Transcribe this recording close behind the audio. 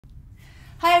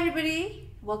Hi everybody,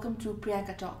 welcome to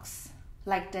Priyanka Talks,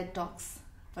 like TED Talks.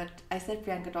 But I said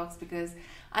Priyanka Talks because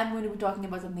I'm going to be talking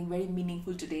about something very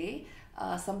meaningful today,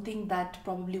 something that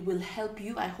probably will help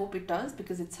you. I hope it does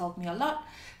because it's helped me a lot.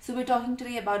 So we're talking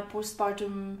today about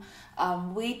postpartum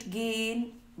weight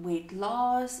gain, weight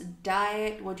loss,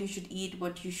 diet, what you should eat,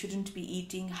 what you shouldn't be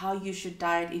eating, how you should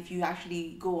diet if you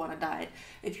actually go on a diet.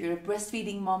 If you're a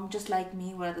breastfeeding mom just like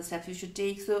me, what are the steps you should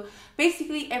take? So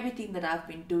basically everything that I've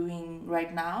been doing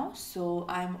right now. So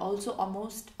I'm also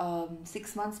almost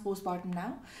 6 months postpartum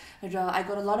now. I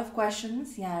got a lot of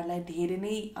questions. यहाँहरूलाई धेरै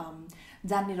नै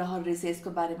जान्ने रहर रहेछ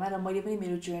यसको बारेमा र मैले पनि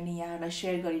मेरो जर्नी यहाँहरूलाई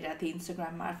शेयर गरिरहेको थिएँ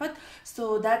इन्स्टाग्राम मार्फत.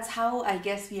 So that's how I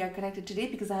guess we are connected today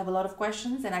because I have a lot of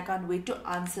questions and I can't wait to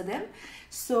answer them.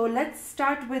 So let's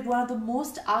start with one of the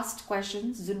most asked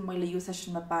questions जुन मैले यो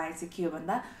सेसनमा पाएँ चाहिँ के हो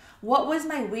भन्दा what was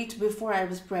my weight before I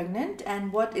was pregnant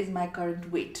and what is my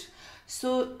current weight? So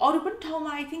अरु पनि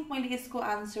ठाउँमा I think मैले यसको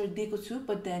answer दिएको छु,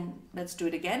 but then let's do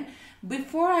it again.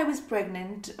 Before I was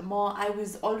pregnant, I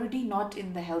was already not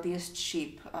in the healthiest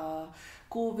shape.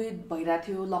 COVID भइरहेको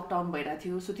थियो, lockdown भइरहेको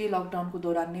थियो, so त्यो lockdown को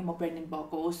दौरान नै म pregnant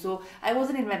भएको हो. So I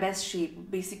wasn't in my best shape.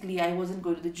 Basically, I wasn't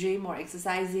going to the gym or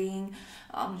exercising.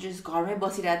 Just घरमै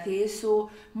बसिरहेको थिएँ. So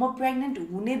म pregnant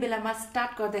हुने बेलामा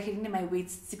start गर्दाखेरि नै my weight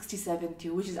 67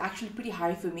 थियो, which is actually pretty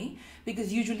high for me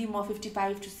because usually म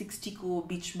 55 to 60 को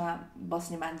बीचमा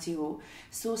बस्ने मान्छे हो.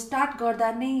 So start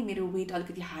गर्दा नै मेरो weight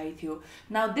अलिकति high थियो.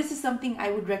 Now this is something I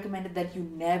would recommend that you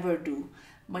never do.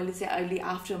 मैले चाहिँ अहिले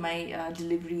after my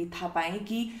delivery थाहा पाएँ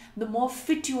कि the more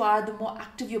fit you are, the more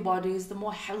active your body is, the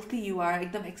more healthy you are,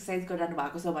 एकदम exercise गरिरहनु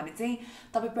भएको छ भने चाहिँ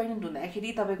तपाईँ pregnant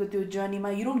हुँदाखेरि तपाईको त्यो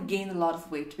जर्नीमा you don't gain a lot of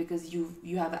weight because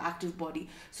you have an active body.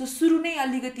 So सुरु नै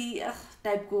अलिकति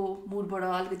टाइपको मुडबाट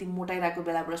अलिकति मोटाइरहेको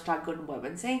बेलाबाट स्टार्ट गर्नुभयो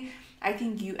भने चाहिँ I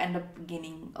think you end up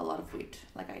gaining a lot of weight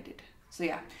like I did. So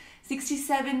yeah,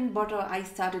 67 बाट I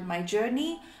started my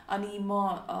journey अनि म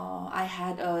I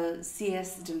had a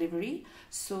CS delivery.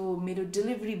 So मेरो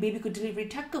delivery baby को delivery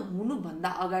ठ्याक्क हुनु भन्दा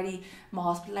अगाडि म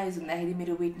hospitalized हुँदाखेरि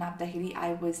मेरो weight नाप्दाखेरि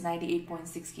I was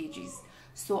 98.6 kgs.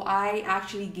 So I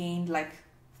actually gained like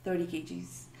 30 kgs,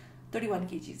 31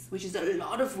 kgs, which is a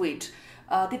lot of weight.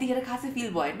 त्यतिखेर खासै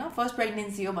feel भएन. First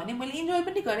pregnancy हो भने मैले enjoy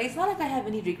पनि गरेँ. It's not like I have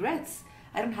any regrets.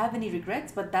 I don't have any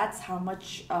regrets, but that's how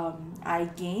much I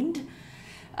gained.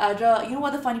 You know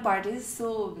what the funny part is?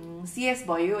 So CS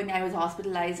भयो अनि I was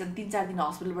hospitalized and 3-4 दिन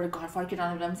हस्पिटलबाट घर फर्केर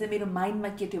आउने बेलामा चाहिँ मेरो माइन्डमा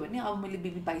के थियो भने अब मैले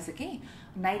बेबी पाइसकेँ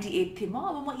 98 थिएँ म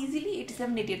अब म इजिली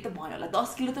 87 88 त भयो होला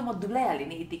 10 किलो त म दुब्लाइहालेँ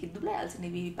नि यतिकै दुब्लाइहाल्छ नि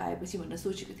बेबी पाएपछि भनेर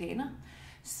सोचेको थिएँ हैन.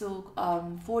 So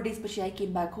 4 days पछि I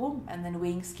came back home and then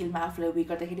weighing scale मा आफूलाई वेट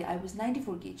गर्दाखेरि I was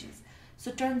 94 kgs.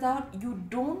 So turns out you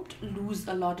don't lose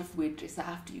a lot of weight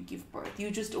after you give birth. You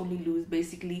just only lose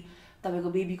basically तपाईँको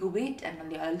बेबीको weight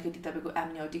and अलिकति तपाईँको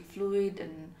amniotic fluid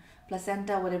and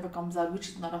placenta whatever comes out, which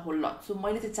is not a whole lot. So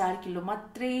मैले चाहिँ 4 kilo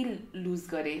मात्रै lose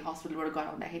गरेँ हस्पिटलबाट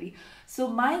गराउँदाखेरि. So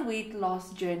my weight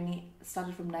loss journey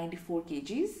started from 94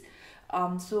 kgs.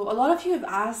 So a lot of you have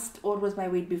asked what was my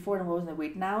weight before and what was my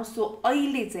weight now. So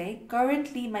अहिले चाहिँ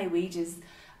currently my weight is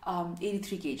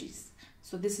 83 kgs.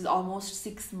 So this is almost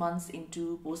 6 months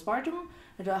into postpartum.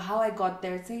 How I got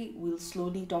there, say we'll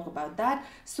slowly talk about that.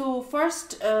 So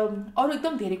first, अरु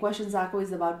एकदम धेरै questions आएको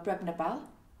is about Prept Nepal.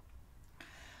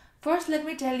 First, let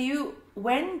me tell you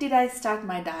when did I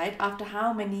start my diet after how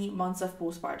many months of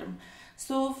postpartum.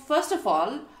 So first of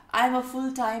all, I'm a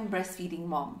full-time breastfeeding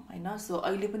mom. So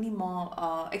अहिले पनि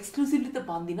म exclusively त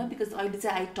भन्दिनँ because अहिले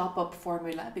चाहिँ I top up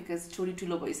formula because छोरी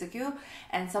ठुलो भइसक्यो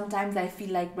and sometimes I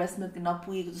feel like breast milk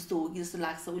नपुगेको जस्तो हो कि जस्तो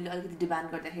लाग्छ. उसले अलिकति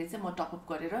डिमान्ड गर्दाखेरि चाहिँ म top up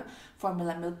गरेर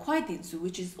formula milk खुवाइदिन्छु,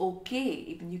 which is okay.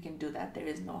 Even you can do that.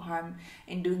 There is no harm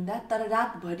in doing that. तर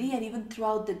रातभरि and even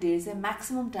throughout the day चाहिँ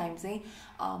maximum time चाहिँ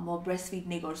म breastfeed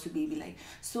नै गर्छु बेबीलाई.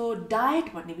 So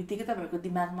diet भन्ने बित्तिकै तपाईहरुको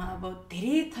दिमागमा अब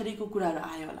धेरै थरीको कुराहरु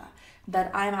आयो होला.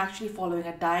 That I'm actually following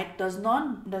a diet does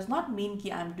not mean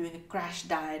that I'm doing a crash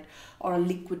diet or a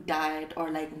liquid diet or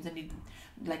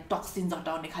like toxins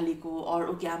hataune khaliko or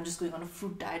okay I'm just going on a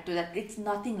fruit diet. So that it's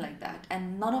nothing like that,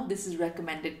 and none of this is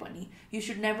recommended pani. You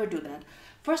should never do that.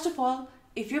 First of all,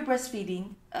 if you're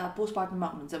breastfeeding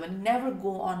postpartum never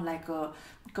go on like a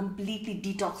completely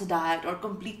detox diet or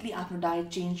completely आफ्नो diet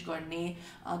change गर्ने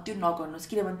त्यो नगर्नुस्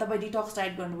किनभने तपाई detox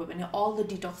diet गर्नुभयो भने all the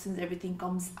detoxins everything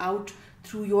comes out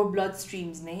through your blood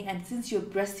streams नै, and since you're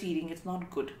breastfeeding it's not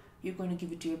good. You're going to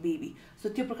give it to your baby. So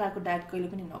त्यो प्रकारको डाइट कहिले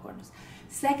पनि नगर्नुस्.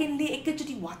 सेकेन्डली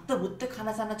एकैचोटी भत्त भुत्त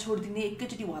खाना साना छोड्दिने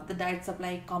एकैचोटी भत्त डाइट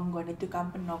सप्लाई कम गर्ने त्यो काम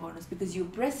पनि नगर्नुस् because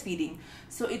you're breastfeeding.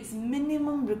 So it's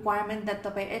minimum requirement that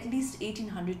तपाईं at least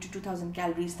 1800 to 2000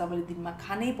 calories तपाईले दिनमा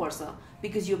खानै पर्छ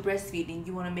because you're breastfeeding.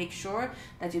 You want to make sure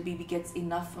that your baby gets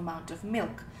enough amount of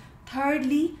milk.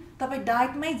 Thirdly, तपाईं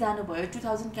डायटमै जानुभयो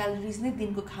 2000 क्यालोरिज नै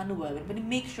दिनको खानुभयो भने पनि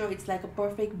make sure it's like a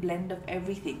perfect blend of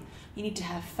everything. You need to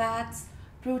have fats,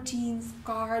 proteins,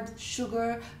 carbs, sugar,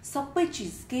 सबै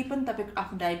चिज केही पनि तपाईं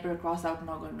आफ्नो डाइटबाट क्रस आउट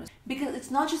नगर्नुहोस्. Because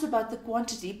it's not just about the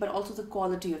quantity but also the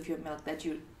quality of your milk that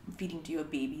you're feeding to your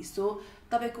baby. So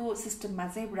तपाईको सिस्टममा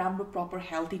चाहिँ राम्रो proper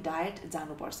healthy diet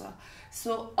जानुपर्छ.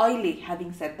 So अहिले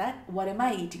having said that, what am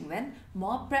I eating then?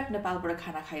 म Prept नेपालबाट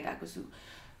खाना खाइरहेको छु.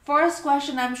 First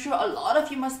question, I'm sure a lot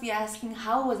of you must be asking,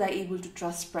 how was I able to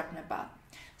trust Prept Nepal?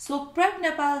 So Prept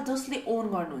Nepal जसले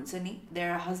own गर्नुहुन्छ नि,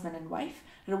 they're a husband and wife.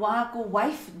 र उहाँको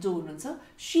वाइफ जो हुनुहुन्छ,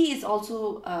 सी इज अल्सो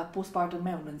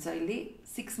पोस्टपार्टममै हुनुहुन्छ, अहिले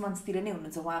 6 मन्थ्सतिर नै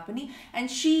हुनुहुन्छ उहाँ पनि, and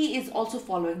C is also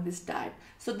following this diet.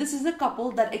 So this is a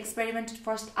couple that experimented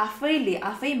first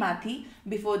आफै माथि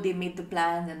before they made the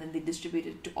plans and then they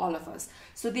distributed to all of us.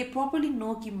 So they properly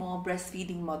no कि म breast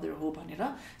feeding mother हो भनेर.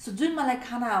 So जुन मलाई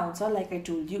खाना आउँछ, like I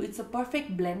told you, it's a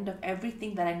perfect blend of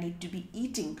everything that I need to be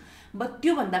eating. But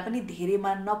त्योभन्दा पनि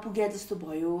धेरैमा नपुग्या जस्तो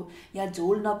भयो या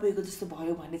झोल नपुगेको जस्तो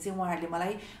भयो भने चाहिँ उहाँहरूले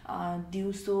मलाई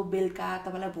दिउँसो बेलुका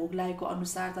तपाईँलाई भोक लागेको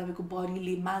अनुसार, तपाईँको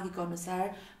बडीले मागेको अनुसार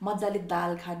मजाले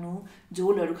दाल खानु,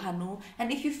 झोलहरू खानु.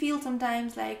 And if you feel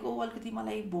sometimes like अलिकति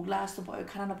मलाई भोक लागे जस्तो भयो,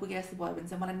 खाना नपुगे जस्तो भयो भने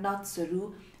चाहिँ मलाई नट्सहरू,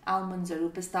 आल्मन्ड्सहरू,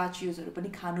 पिस्ताचियोजहरू पनि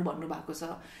खानु भन्नुभएको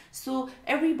छ. So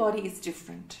every body is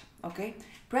different. Okay,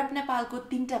 Prept Nepalको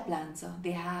 3टा plan छ.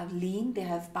 They have lean, they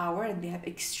have power and they have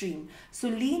extreme.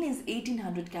 So lean is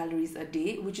 1800 calories a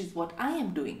day, which is what I am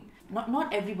doing.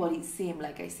 Not everybody is same,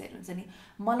 like I said. हुन्छ नि,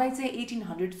 मलाई चाहिँ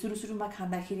 1800 सुरुमा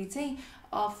खाँदाखेरि चाहिँ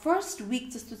first week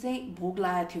जस्तो चाहिँ भोक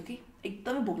लागेको थियो कि,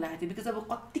 एकदमै भोक लागेको थियो. बिकज अब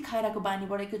कति खाइरहेको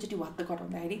बानीबाट एकैचोटि भत्त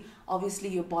घटाउँदाखेरि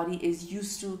obviously your body is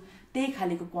used to त्यही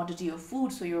खालेको quantity of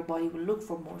food, so your body will look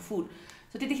for more food.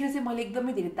 So त्यतिखेर चाहिँ मैले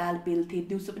एकदमै धेरै दाल पेल्थेँ,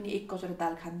 दिउँसो पनि 1 कचौरा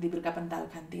दाल खान्थेँ, बेलुका पनि दाल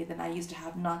खान्थेँ. Then I use to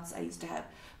have nuts, I use to have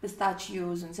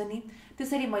पिस्ताचियोज, हुन्छ नि,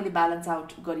 त्यसरी मैले ब्यालेन्स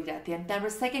आउट गरिरहेको थिएँ. अनि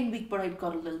त्यहाँबाट second विकबाट it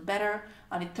got a little better,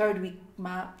 अनि थर्ड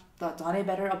विकमा त झनै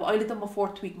बेटर. अब अहिले त म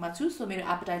 4th विकमा छु, सो मेरो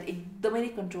एपेटाइट एकदमै नै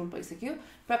कन्ट्रोल भइसक्यो.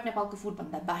 Prept नेपालको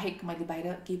फुडभन्दा बाहेक मैले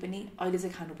बाहिर केही पनि अहिले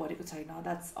चाहिँ खानु परेको छैन.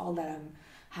 That's all that I'm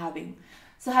having.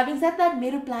 So having shed that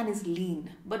मेरो प्लान इज लिन,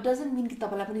 बट डजन्ट मिन कि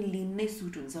तपाईँलाई पनि लिन नै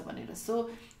सुट हुन्छ भनेर. सो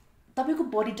तपाईँको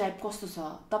बडी टाइप कस्तो छ,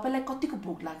 तपाईँलाई कतिको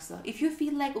भोक लाग्छ. If you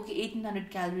feel like okay 1800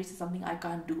 calories is something I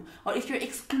can't do, or if you're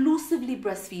exclusively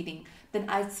breastfeeding, then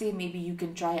I'd say maybe you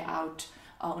can try out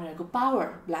उनीहरूको पावर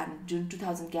प्लान जुन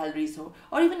 2000 क्यालोरिज हो,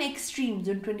 or even extreme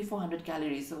जुन 2400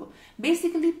 क्यालोरिज हो.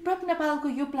 Basically Prept नेपालको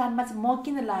यो प्लानमा चाहिँ म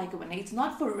किन लागेको भने it's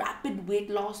not for rapid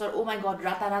weight loss or oh my god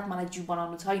रातारात मलाई जिउ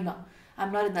बनाउनु छैन.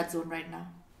 I'm not in that zone right now.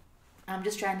 I'm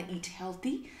just trying to eat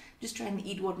healthy, just trying to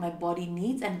eat what my body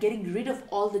needs and getting rid of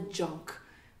all the junk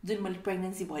जुन मैले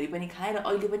pregnancy भरि पनि खाएँ र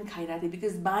अहिले पनि खाइरहेको थिएँ.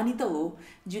 बिकज बानी त हो,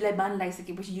 जिउलाई बानी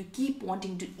लागिसकेपछि you keep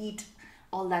wanting to it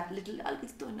all that little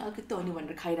अलिकति हो नि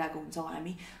भनेर खाइरहेको हुन्छौँ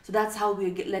हामी. So that's how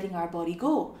we are letting our body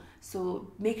go. So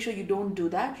make sure you don't do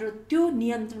that. र त्यो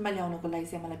नियन्त्रणमा ल्याउनको लागि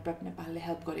चाहिँ मलाई Prept नेपालले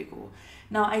हेल्प गरेको हो.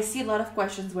 Now I C a lot of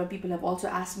questions where people have also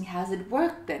asked me has it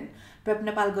work then. Prept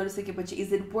Nepal गरिसकेपछि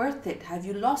is it worth it, have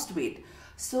you lost weight.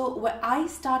 So I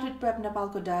started Prept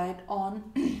नेपालको diet on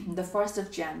the 1st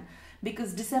of Jan.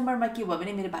 Because डिसेम्बरमा के भयो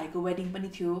भने मेरो भाइको wedding पनि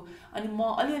थियो, अनि म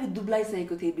अलिअलि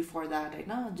दुब्लाइसकेको थिएँ बिफोर द्याट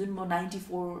होइन. जुन म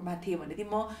 94मा थिएँ भनेदेखि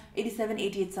म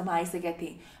 87-88सम्म आइसकेको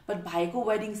थिएँ. बट भाइको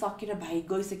वेडिङ सकेर भाइ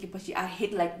गइसकेपछि I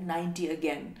hit like 90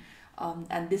 again.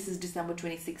 And this is December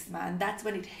 26th, and that's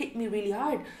when it hit me really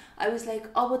hard. I was like,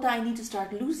 oh, but I need to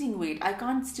start losing weight. I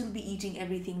can't still be eating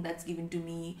everything that's given to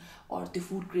me, or the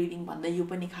food craving bhanda yo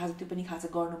pani khasa tyo pani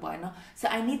khasa garnu bhaena.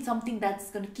 So I need something that's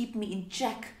going to keep me in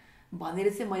check. भनेर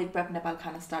चाहिँ मैले Prept Nepal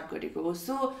खान start गरेको हो.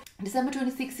 So December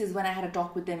 26 is when I had a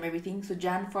talk with them everything. So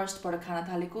Jan 1बाट खाना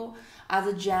थालेको. आज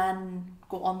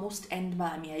Janको almost एन्डमा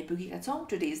हामी आइपुगेका छौँ.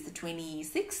 Today is the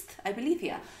 26th, I believe,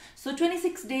 yeah. So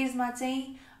 26 daysमा चाहिँ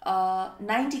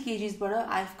 90 kgsबाट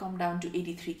I've come down to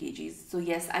 83 kgs. So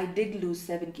yes, I did lose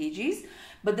 7 kgs.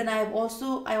 But then I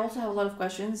also have a lot of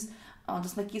questions.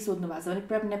 जसमा के सोध्नु भएको छ भने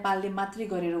Prept नेपालले मात्रै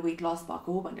गरेर वेट लस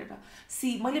भएको हो भनेर.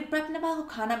 सी मैले Prept नेपालको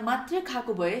खाना मात्रै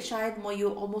खाएको भए सायद म यो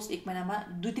अलमोस्ट 1 महिनामा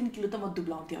 2-3 किलो त म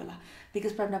दुब्लाउँथेँ होला.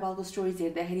 बिकज Prept नेपालको स्टोरिज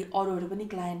हेर्दाखेरि अरूहरू पनि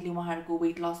क्लायन्टले उहाँहरूको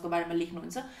वेट लसको बारेमा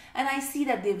लेख्नुहुन्छ, and I see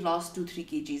that Dev loss 2-3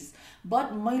 kgs.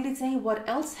 But मैले चाहिँ what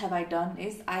else have I done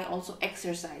is I also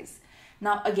exercise.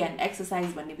 Now again,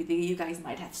 exercise भन्ने बित्तिकै you guys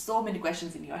might have so many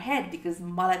questions in your head because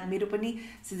मलाई मेरो पनि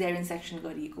cesarean section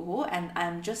गरिएको हो, and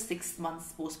I'm just 6 months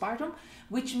postpartum,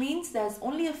 which means there's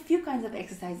only a few kinds of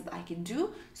exercises that I can do.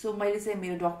 So मैले चाहिँ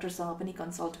मेरो डक्टरसँग पनि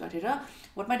consult गरेर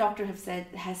what my doctor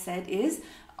has said is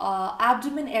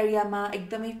abdomen area ma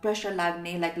ekdamai pressure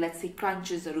lagne, like let's say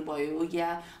crunches haru bhayo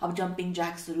ya ab jumping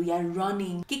jacks haru ya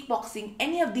running, kickboxing,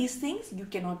 any of these things you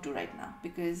cannot do right now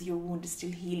because your wound is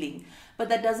still healing. But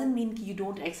that doesn't mean you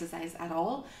don't exercise at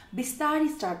all. Bistari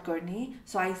start गर्ने.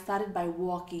 So I started by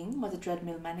walking. म चाहिँ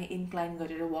treadmill मा नै incline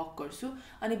गरेर walk गर्छु.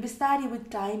 अनि बिस्तारी with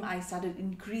time I started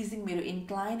increasing मेरो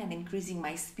incline and increasing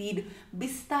my speed.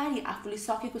 बिस्तारी आफूले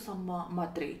सकेको सम्म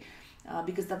मात्रै.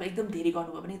 Because तपाईं एकदम धेरै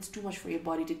गर्नुभयो भने it's too much for your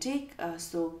body to take.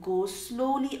 So go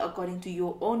slowly according to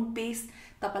your own pace.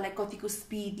 तपाईलाई कतिको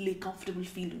स्पिडले कम्फर्टेबल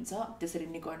फिल हुन्छ त्यसरी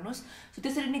नै गर्नुस्. सो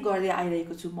त्यसरी नै गर्दै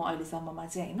आइरहेको छु म अहिले सम्ममा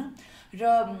चाहिँ हैन.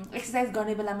 र एक्सरसाइज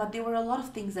गर्ने बेलामा there were a lot of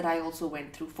things that I also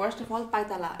went through. First of all,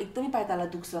 पाइताला एकदमै पाइताला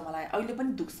दुख्छ मलाई. अहिले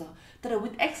पनि दुख्छ. तर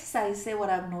with exercise चाहिँ what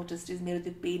I've noticed is मेरो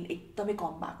त्यो पेन एकदमै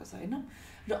कम भएको छ हैन.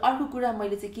 र अर्को कुरा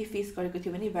मैले चाहिँ के फेस गरेको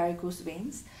थियो भने varicose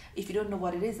veins. If you don't know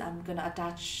what it is, I'm going to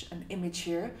attach an image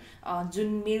here.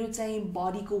 जुन मेरो चाहिँ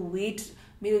बडीको वेट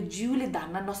मेरो जिउले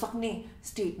धान्न नसक्ने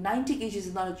state 90 kg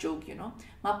is not a joke, you know.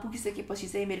 मा पुगिसकेपछि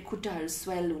चाहिँ मेरो खुट्टाहरू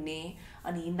स्वेल हुने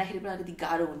अनि हिँड्दाखेरि पनि अलिकति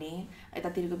गाह्रो हुने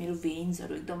यतातिरको मेरो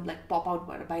भेन्सहरू एकदम लाइक पप आउट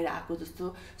भएर बाहिर आएको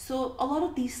जस्तो. So a lot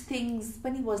of these things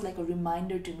पनि was like a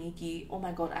reminder to me कि oh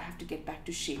my god, I have to get back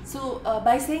to shape. So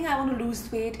by saying I want to lose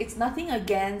weight, it's nothing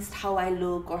against how I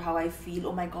look or how I feel.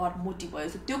 Oh my god, मोटी भयो.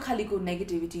 So त्यो खालीको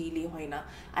negativity ले होइन.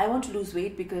 I want to lose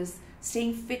weight because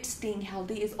staying fit, staying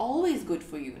healthy is always good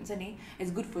for you.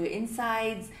 It's good for your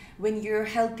insides. When you're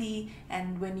healthy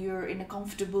and when you're in a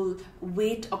comfortable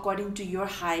weight according to your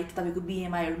height, तपाईको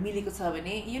BMI or मिलेको छ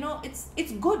भने, you know,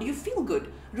 it's good. You feel good.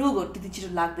 रोगहरु त्यति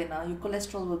छिटो लाग्दैन. Your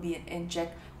cholesterol will be in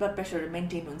check. Blood pressure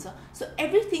maintained हुन्छ. So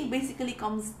everything basically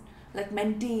comes like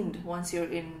maintained once you're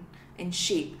in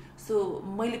shape. So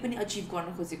मैले पनि achieve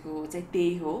गर्न खोजेको चाहिँ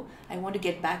त्यही हो. I want to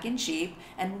get back in shape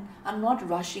and I'm not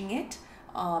rushing it.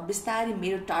 बिस्तारै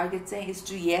मेरो टार्गेट चाहिँ is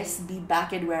to yes be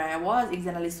back at where I was.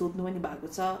 एकजनाले सोध्नु पनि भएको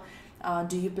छ,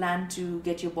 do you plan to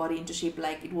get your body into shape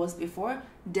like it was before?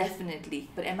 Definitely.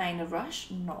 But am I in a rush?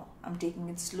 No. I'm taking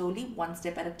it slowly, one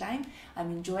step at a time.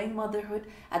 I'm enjoying motherhood.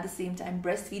 At the same time,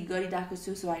 breastfeed गरिरहेको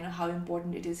छु, so I know how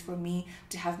important it is for me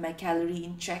to have my calorie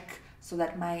in check so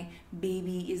that my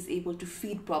baby is able to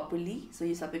feed properly. So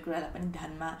यो सबै कुरालाई पनि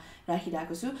ध्यानमा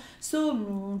राखिरहेको छु. So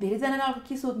धेरै जनाले अब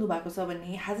के सोध्नु भएको छ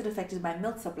भने has it affected my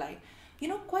milk supply? You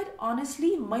know, quite honestly,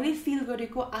 मैले feel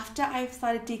गरेको after I've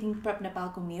started taking Prep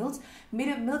Nepalको meals,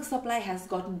 मेरो milk supply has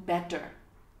gotten better.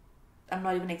 I'm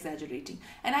not even exaggerating.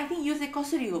 And I think यो चाहिँ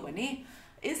कसरी हो भने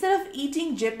instead of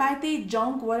eating jepate,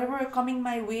 junk, whatever coming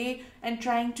my way and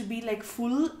trying to be like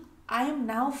full, I am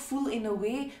now full in a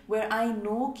way where I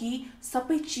know कि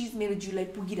सबै चीज मेरो जिउलाई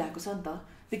पुगिरहेको छ नि त.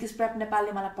 Because Prep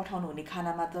नेपालले मलाई पठाउनु हुने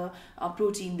खानामा त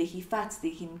protein देखि fats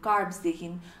देखि carbs देखि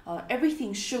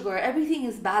everything, sugar, everything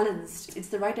is balanced. It's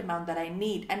the right amount that I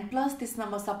need. And plus त्यसमा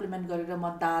म supplement गरेर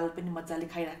म दाल पनि मजाले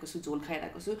खाइरहेको छु, झोल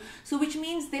खाइरहेको छु. So which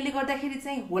means त्यसले गर्दाखेरि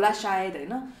चाहिँ होला सायद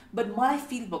हैन. But मलाई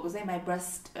feel भएको चाहिँ my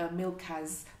breast milk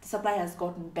has, the supply has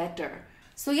gotten better.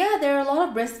 So yeah, there are a lot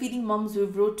of breastfeeding moms who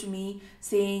have wrote to me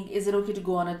saying, is it okay to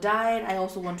go on a diet? I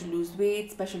also want to lose weight,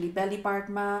 especially belly part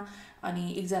ma.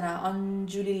 Ani ekjana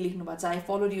Anjuli lekhnu bhacha, I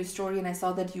followed your story and I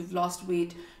saw that you've lost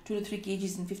weight 2 to 3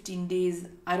 kgs in 15 days.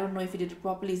 I don't know if you did it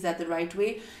properly. Is that the right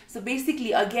way? So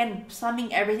basically, again,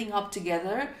 summing everything up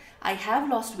together, I have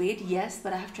lost weight, yes,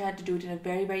 but I have tried to do it in a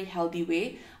very, very healthy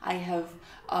way. I have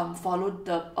followed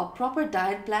a proper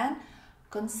diet plan,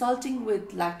 consulting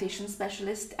with lactation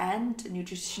specialists and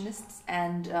nutritionists,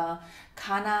 and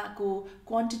khana ko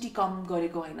quantity kam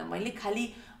gareko haina. Maile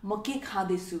khali म के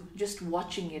खाँदैछु, just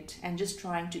watching it and just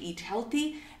trying to eat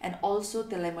healthy, and also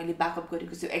त्यसलाई मैले backup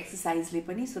गरेको छु exercise ले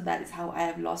पनि. So that is how I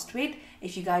have lost weight.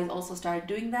 If you guys also start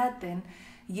doing that, then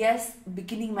yes,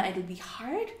 beginning ma it'll be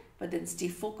hard, but then stay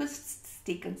focused,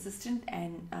 stay consistent,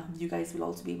 and you guys will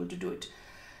also be able to do it.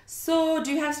 So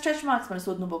do you have stretch marks?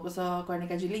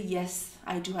 Yes,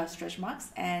 I do have stretch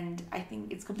marks, and I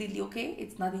think it's completely okay.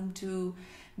 It's nothing to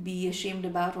be ashamed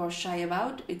about or shy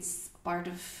about. It's part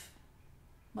of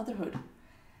motherhood.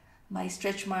 My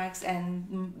stretch marks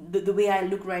and the way I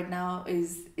look right now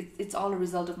is it's all a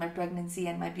result of my pregnancy,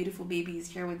 and my beautiful baby is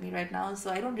here with me right now,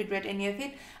 so I don't regret any of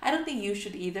it. I don't think you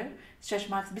should either. Stretch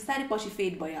marks bisari पछि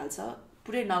fade भइहाल्छ.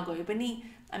 पुरै नगए पनि,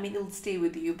 I mean, it'll stay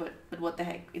with you, but what the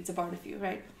heck, it's a part of you,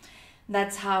 right?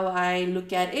 That's how I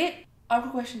look at it. Our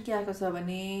question के आएको छ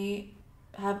भने,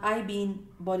 have I been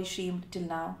body shamed till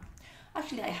now?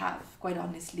 Actually, I have, quite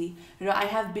honestly. I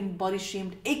have been body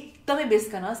shamed एकदमै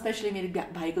बेसकन, especially मेरो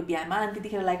भाइको बिहामा, अनि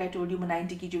त्यतिखेर like I told you म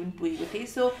 90 kg पनि पुगेको थिएँ.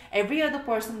 So every other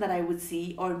person that I would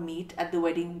see or meet at the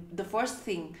wedding, the first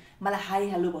thing मलाई hi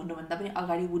hello भन्नुभन्दा पनि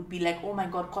अगाडि would be like, oh my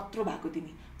god, कत्रो भएको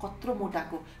तिमी, कत्रो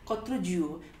मोटाको, कत्रो जिउ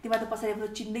हो, तिमीलाई त पछाडि आफ्नो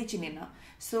चिन्दै चिनेन.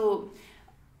 So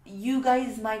you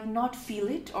guys might not feel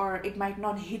it, or it might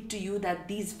not hit to you that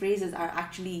these phrases are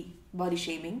actually body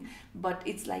shaming, but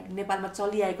it's like नेपालमा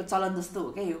चलिआएको चलन जस्तो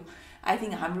हो क्या यो. I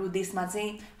think हाम्रो देशमा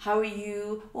चाहिँ how are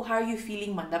you, oh how are you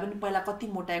feeling भन्दा पनि पहिला कति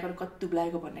मोटाएको र कति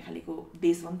दुब्लाएको भन्ने खालीको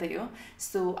देश हो नि त यो.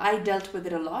 So I dealt with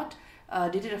it a lot.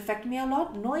 Did it affect me a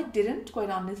lot? No, it didn't, quite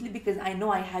honestly, because I know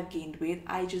I have gained weight.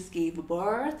 I just gave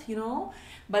birth, you know.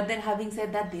 But then having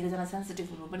said that, धेरैजना sensitive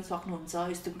हुनु पनि सक्नुहुन्छ,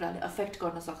 यस्तो कुराले affect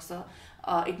गर्न सक्छ.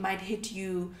 It might hit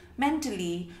you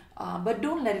mentally, but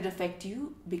don't let it affect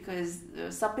you, because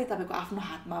सबै तपाईको आफ्नो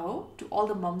हातमा हो. To all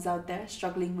the moms out there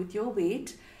struggling with your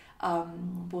weight,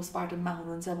 postpartum मा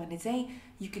हुनुहुन्छ भने चाहिँ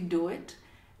you can do it.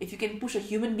 If you can push a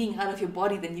human being out of your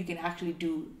body, then you can actually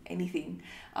do anything.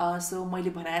 So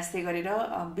मैले भने जस्तै गरेर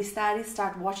बिस्तारै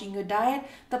start watching your diet.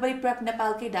 तपाईले Prept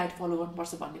नेपालकै diet follow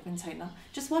गर्नुपर्छ भन्ने पनि छैन.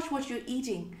 Just watch what you're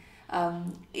eating.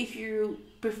 If you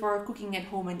prefer cooking at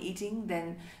home and eating,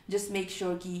 then just make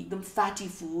sure कि एकदम fatty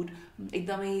food,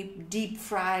 एकदमै deep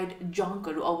fried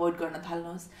junkहरू avoid गर्न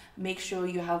थाल्नुहोस्. Make sure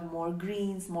you have more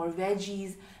greens, more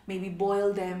veggies, maybe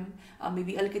boil them,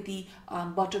 maybe अलिकति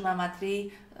बटरमा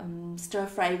मात्रै stir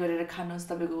fry गरेर खानुहोस्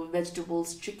तपाईको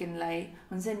vegetables, chicken लाई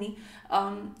हुन्छ नि.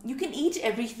 You can eat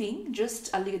everything,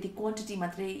 just अलिकति quantity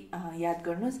मात्रै याद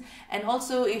गर्नुहोस्. And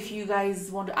also, if you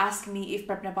guys want to ask me if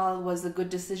Prept Nepal was a good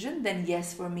decision, then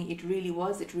yes, for me it really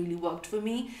was. It really worked for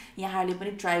me. यहाँहरूले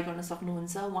पनि try गर्न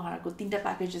सक्नुहुन्छ. उहाँहरूको 3टा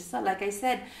packages छ. Like I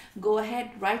said, go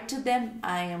ahead, write to them.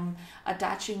 I am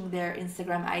attaching their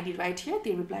Instagram ID right here.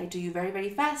 They reply to you very, very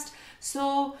fast.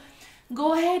 So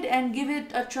go ahead and give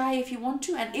it a try if you want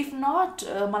to. And if not,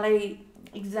 मलाई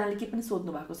एकजनाले के पनि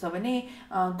सोध्नु भएको छ भने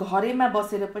घरैमा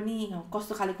बसेर पनि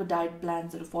कस्तो खालको डायट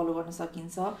प्लान्सहरू फलो गर्न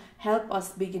सकिन्छ. Help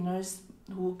us beginners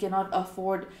who cannot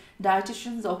afford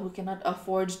dietitians or who cannot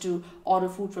afford to order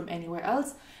food from anywhere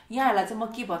else. यहाँहरूलाई चाहिँ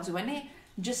म के भन्छु भने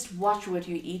just watch what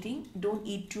you're eating. Don't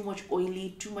eat too much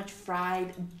oily, too much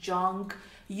fried junk.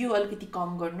 You अलिकति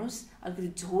कम गर्नुहोस्, अलिकति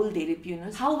झोल धेरै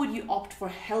पिउनुहोस्. How would you opt for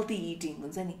healthy eating?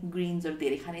 हुन्छ नि, ग्रिन्सहरू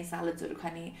धेरै खाने, सलाड्सहरू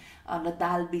खाने,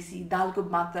 दाल बेसी, दालको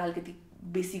मात्रा अलिकति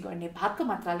बेसी गर्ने, भातको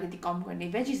मात्रा अलिकति कम गर्ने,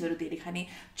 भेजिसहरू धेरै खाने,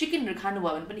 चिकनहरू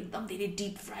खानुभयो भने पनि एकदम धेरै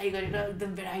डीप फ्राई गरेर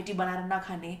एकदम भेराइटी बनाएर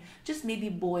नखाने, just maybe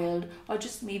boiled or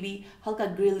just maybe हल्का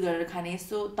ग्रिल गरेर खाने.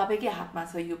 So तपाईकै हातमा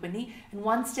छ यो पनि. And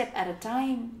one step at a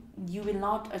time. You will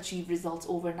not achieve results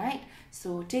overnight.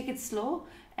 So take it slow.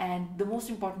 And the most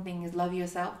important thing is love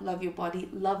yourself, love your body,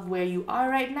 love where you are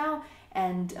right now,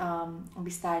 and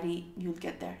bistari, you'll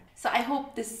get there. So I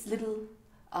hope this little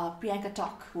Priyanka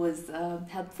talk was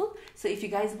helpful. So if you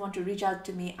guys want to reach out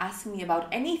to me, ask me about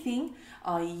anything,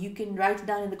 you can write it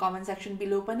down in the comment section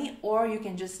below pani, or you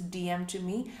can just DM to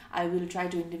me. I will try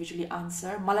to individually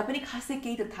answer. Malai pani khasai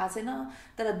kehi ta thaha chaina,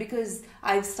 tara because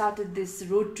I've started this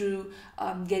road to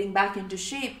getting back into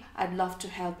shape, I'd love to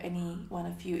help any one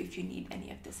of you if you need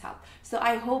any of this help. So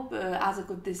I hope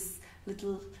Azako, this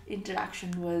little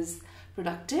interaction was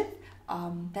productive.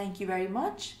 Thank you very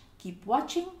much. Keep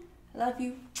watching. Love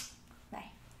you.